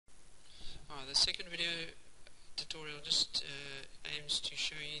The second video tutorial just aims to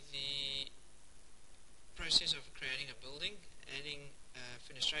show you the process of creating a building, adding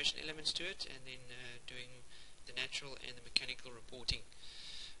fenestration elements to it, and then doing the natural and the mechanical reporting.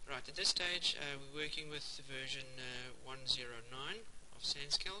 Right, at this stage we're working with version 109 of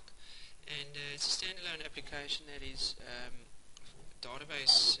SANSCalc, and it's a standalone application that is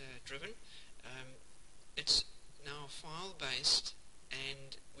database driven. It's now file based,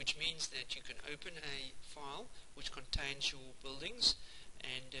 and which means that you can open a file which contains your buildings,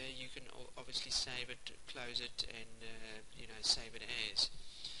 and you can obviously save it, close it, and save it as.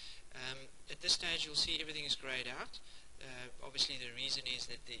 At this stage you'll see everything is grayed out. Obviously the reason is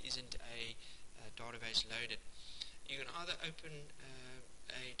that there isn't a database loaded. You can either open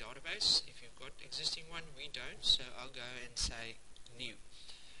a database if you've got existing one. We don't, so I'll go and say new.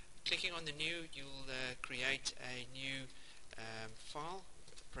 Clicking on the new, you'll create a new file,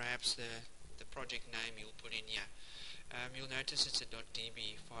 perhaps the project name you'll put in here. You'll notice it's a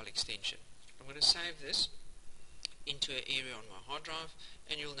 .db file extension. I'm going to save this into an area on my hard drive,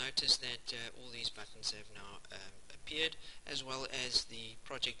 and you'll notice that all these buttons have now appeared, as well as the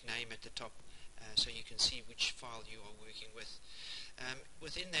project name at the top, so you can see which file you are working with.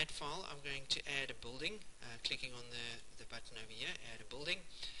 Within that file I'm going to add a building, clicking on the button over here, add a building.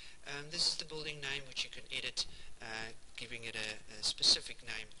 This is the building name which you can edit, giving it a specific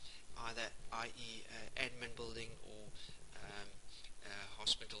name, either i.e. admin building or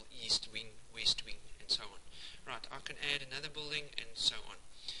hospital east wing, west wing, and so on. Right, I can add another building and so on.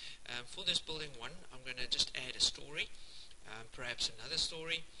 For this building one, I'm going to just add a story, perhaps another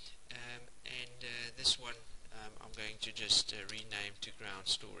story, and this one I'm going to just rename to ground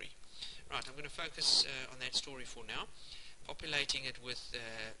story. Right, I'm going to focus on that story for now, populating it with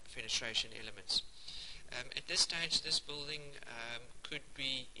fenestration elements. At this stage, this building could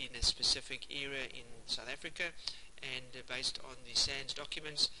be in a specific area in South Africa, and based on the SANS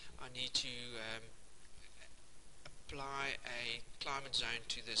documents, I need to apply a climate zone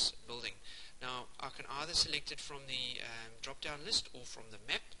to this building. Now, I can either select it from the drop-down list or from the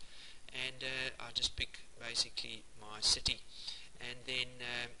map, and I just pick basically my city, and then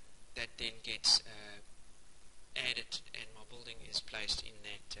that then gets added, and my building is placed in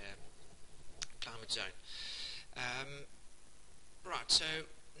that climate zone. Right, so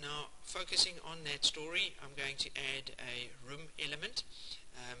now focusing on that story, I'm going to add a room element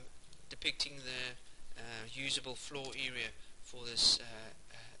depicting the usable floor area for this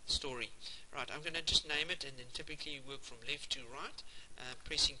story. Right, I'm going to just name it, and then typically work from left to right.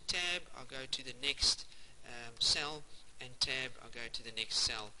 Pressing tab, I'll go to the next cell, and tab, I'll go to the next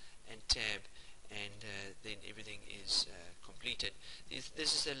cell, and tab, and then everything is completed. This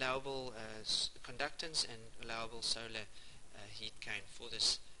is allowable conductance and allowable solar heat gain for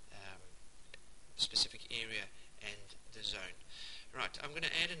this specific area and the zone. Right, I'm going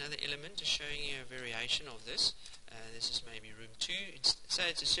to add another element to showing you a variation of this. This is maybe room 2. Say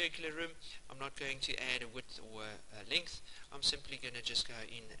it's a circular room. I'm not going to add a width or a length. I'm simply going to just go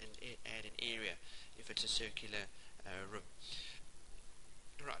in and add an area if it's a circular room.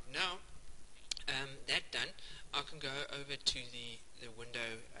 Right, now that done, I can go over to the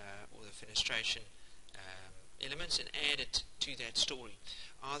window or the fenestration elements and add it to that story,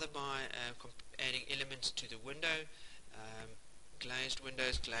 either by adding elements to the window, glazed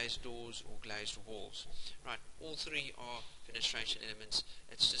windows, glazed doors, or glazed walls. Right, all three are fenestration elements.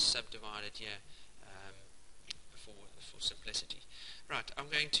 It's just subdivided here for simplicity. Right, I'm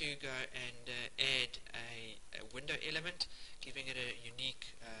going to go and add a window element, giving it a unique,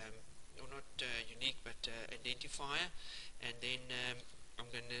 or not unique, but identifier, and then I'm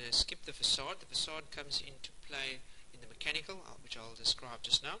going to skip the facade. The facade comes into play in the mechanical, which I'll describe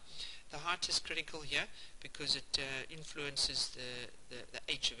just now. The height is critical here because it influences the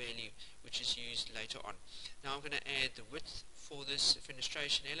H value, which is used later on. Now I'm going to add the width for this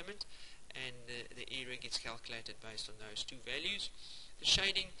fenestration element, and the area gets calculated based on those two values. The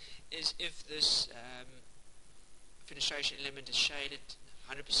shading is if this fenestration element is shaded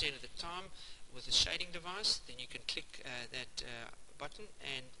 100% of the time with a shading device, then you can click that button,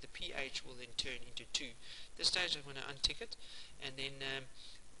 and the pH will then turn into 2. This stage I'm going to untick it, and then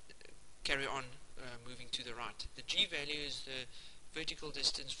carry on moving to the right. The G value is the vertical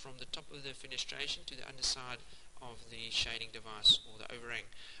distance from the top of the fenestration to the underside of the shading device or the overhang.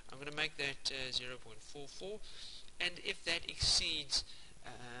 I'm going to make that 0.44, and if that exceeds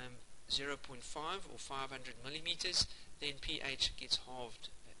 0.5 or 500 millimeters, then pH gets halved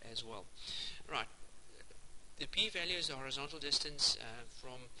as well. Right, the P value is the horizontal distance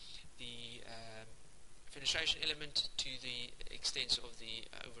from the fenestration element to the extent of the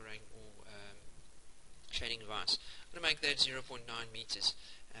overhang or shading device. I'm going to make that 0.9 meters.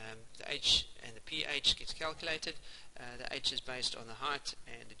 The H and the pH gets calculated. The H is based on the height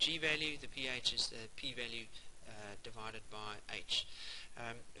and the G value. The pH is the P value divided by H.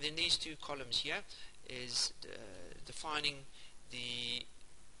 Then these two columns here is defining the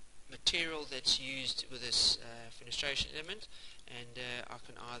material that's used with this fenestration element, and I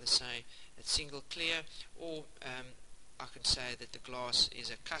can either say it's single clear, or I can say that the glass is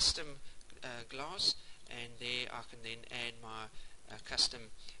a custom glass, and there I can then add my custom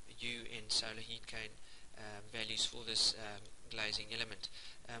U and solar heat gain values for this glazing element.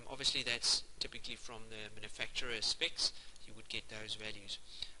 Obviously that's typically from the manufacturer specs. You would get those values.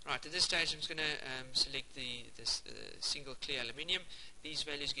 Right, at this stage I'm just going to select this single clear aluminium. These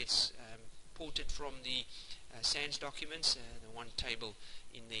values get ported from the SANS documents, the one table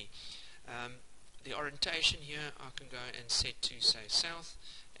in there. The orientation here I can go and set to say south,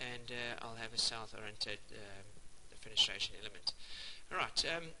 and I'll have a south oriented fenestration element. Alright,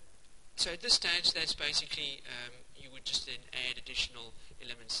 so at this stage that's basically you would just then add additional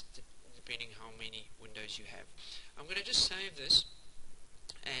elements depending how many windows you have. I'm going to just save this,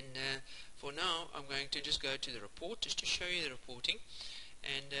 and for now I'm going to just go to the report just to show you the reporting,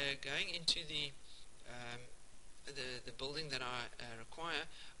 and going into the building that I require,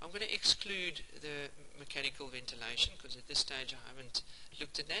 I'm going to exclude the mechanical ventilation because at this stage I haven't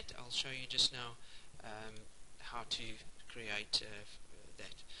looked at that. I'll show you just now how to create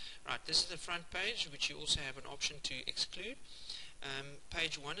that. Right, this is the front page, which you also have an option to exclude.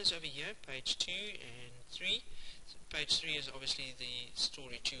 Page 1 is over here, page 2 and 3. So page 3 is obviously the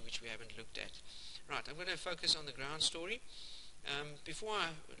story 2, which we haven't looked at. Right, I'm going to focus on the ground story. Before I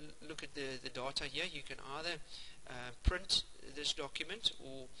look at the data here, you can either print this document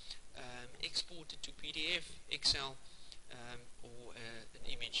or export it to PDF, Excel, or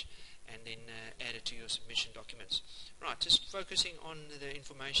an image, and then add it to your submission documents. Right, just focusing on the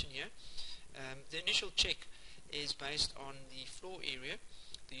information here. The initial check is based on the floor area,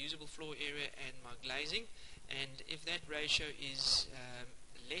 the usable floor area, and my glazing, and if that ratio is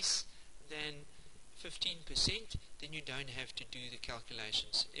less than 15%, then you don't have to do the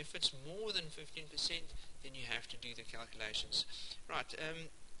calculations. If it's more than 15%, then you have to do the calculations. Right,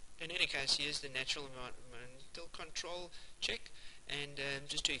 in any case, here's the natural environmental control check, and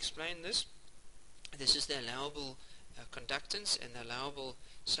just to explain this, this is the allowable conductance and the allowable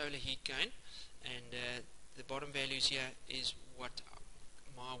solar heat gain, and the bottom values here is what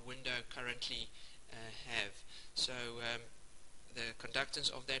my window currently have. So the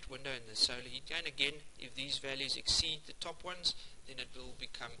conductance of that window and the solar heat gain, again, if these values exceed the top ones, then it will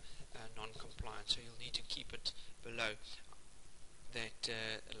become non-compliant, so you'll need to keep it below that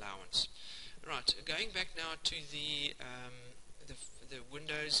allowance. Right, going back now to the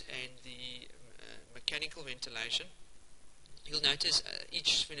windows and the mechanical ventilation, you'll notice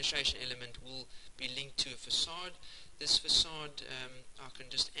each fenestration element will be linked to a facade. This facade I can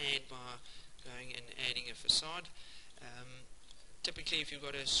just add by going and adding a facade. Typically, if you've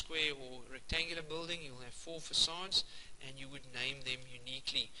got a square or rectangular building, you'll have 4 facades, and you would name them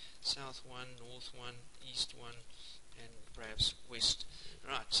uniquely: south 1, north 1, east 1, and perhaps west.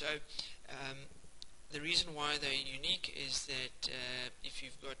 Right, so the reason why they're unique is that if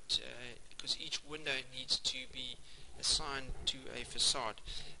you've got, because each window needs to be assigned to a facade.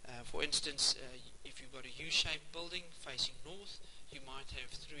 For instance, if you've got a U-shaped building facing north, you might have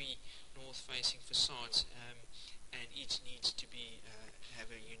 3 north-facing facades, and each needs to be have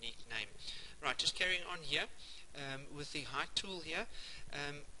a unique name. Right, just carrying on here with the height tool here.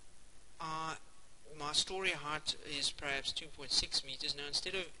 My story height is perhaps 2.6 meters. Now,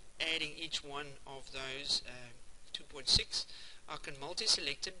 instead of adding each one of those 2.6, I can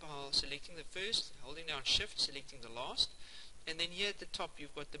multi-select it by selecting the first, holding down shift, selecting the last, and then here at the top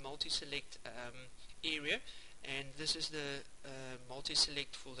you've got the multi-select area, and this is the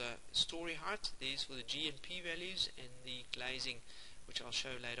multi-select for the story height. There's for the G and P values and the glazing, which I'll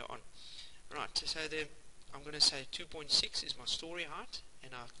show later on. Right, so I'm going to say 2.6 is my story height,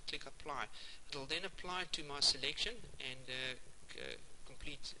 and I'll click apply. It'll then apply to my selection and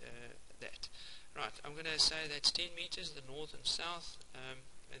complete that. Right, I'm going to say that's 10 meters, the north and south,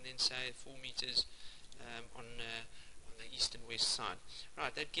 and then say 4 meters on the east and west side.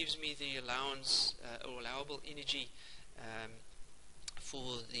 Right, that gives me the allowance or allowable energy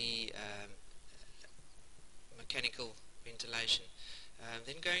for the mechanical ventilation.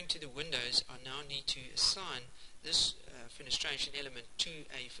 Then going to the windows, I now need to assign this fenestration element to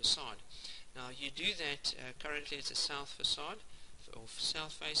a facade. Now you do that, currently it's a south facade, or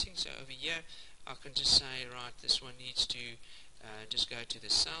south facing, so over here I can just say, right, this one needs to just go to the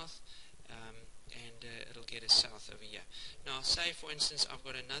south, and it'll get us south over here. Now say for instance I've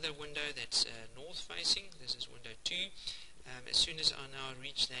got another window that's north facing. This is window 2. As soon as I now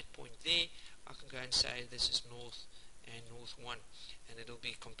reach that point there, I can go and say this is north and north 1, and it'll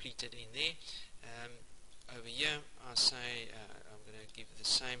be completed in there. Over here I say I'm going to give the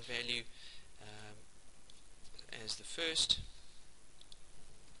same value as the first.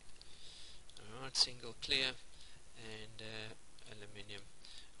 Alright, single clear and aluminium.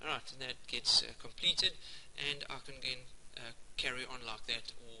 Alright, and that gets completed, and I can again carry on like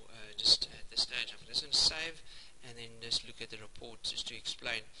that, or just at this stage I'm just going to save and then just look at the report just to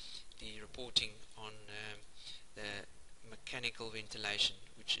explain the reporting on the mechanical ventilation,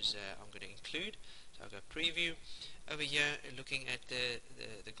 which is I'm going to include. So I'll go preview. Over here looking at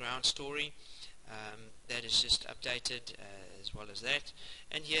the ground story, that is just updated as well as that.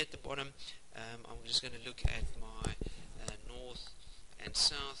 And here at the bottom I'm just going to look at my north and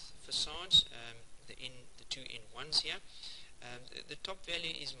south facades, the two N1s here. The top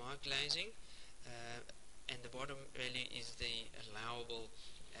value is my glazing, and the bottom value is the allowable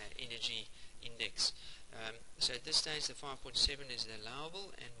energy index. So at this stage the 5.7 is the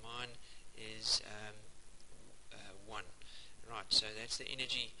allowable, and mine is 1. Right, so that's the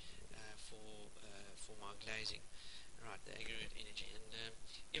energy for my glazing. Right, the aggregate energy, and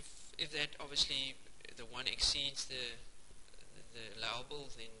if that obviously the 1 exceeds the allowable,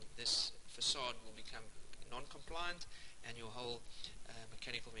 then this facade will become non-compliant, and your whole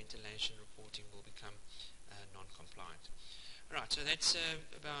mechanical ventilation reporting will become non-compliant. Right, so that's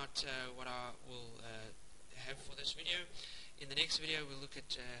about what I will have for this video. In the next video we'll look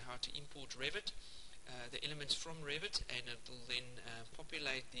at how to import Revit, the elements from Revit, and it will then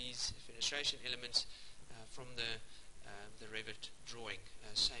populate these fenestration elements from the Revit drawing,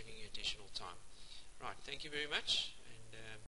 saving you additional time. Right, thank you very much. And